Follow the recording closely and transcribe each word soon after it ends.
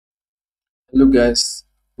Hello guys,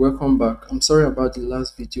 welcome back. I'm sorry about the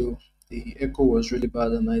last video. The echo was really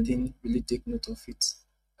bad and I didn't really take note of it.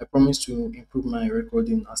 I promise to improve my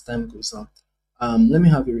recording as time goes on. Let me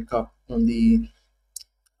have a recap on the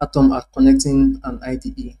atom at connecting an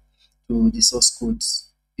IDE to the source codes.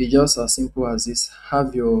 It's just as simple as this.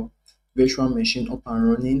 Have your virtual machine up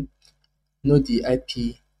and running. Know the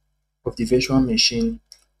IP of the virtual machine.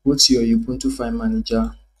 Go to your Ubuntu file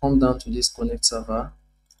manager. Come down to this connect server.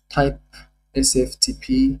 Type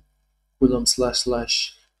sftp :/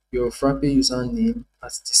 your Frappe username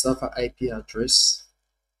at the server IP address.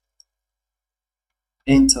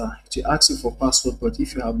 Enter. It will ask you for password, but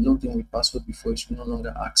if you have logged in with password before, it will no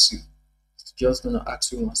longer ask you. It's just going to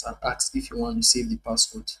ask you once and ask if you want to save the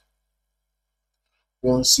password.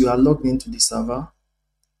 Once you are logged into the server,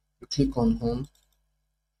 you click on Home,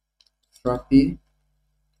 Frappe.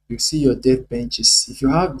 You see your dev benches. If you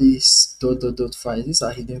have these files, these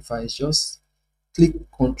are hidden files, just click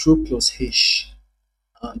Ctrl+H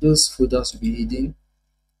and those folders will be hidden.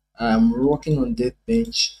 I'm working on dev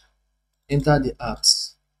bench. Enter the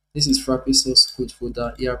apps. This is Frappe source code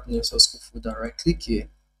folder, ERPNext source code folder. Right click here.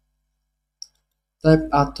 Type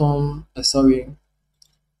atom,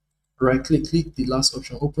 right click the last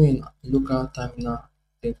option, open in local terminal,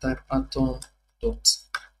 then type atom dot.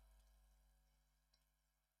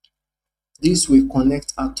 This will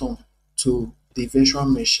connect atom to the virtual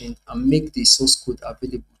machine and make the source code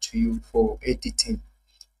available to you for editing.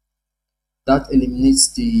 That eliminates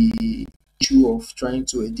the issue of trying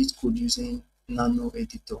to edit code using nano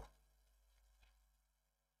editor.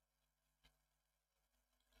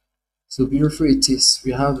 So beautiful it is.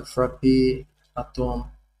 We have the Frappe atom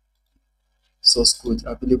source code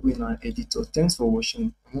available in our editor. Thanks for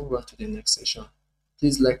watching. Move on to the next session.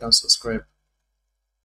 Please like and subscribe.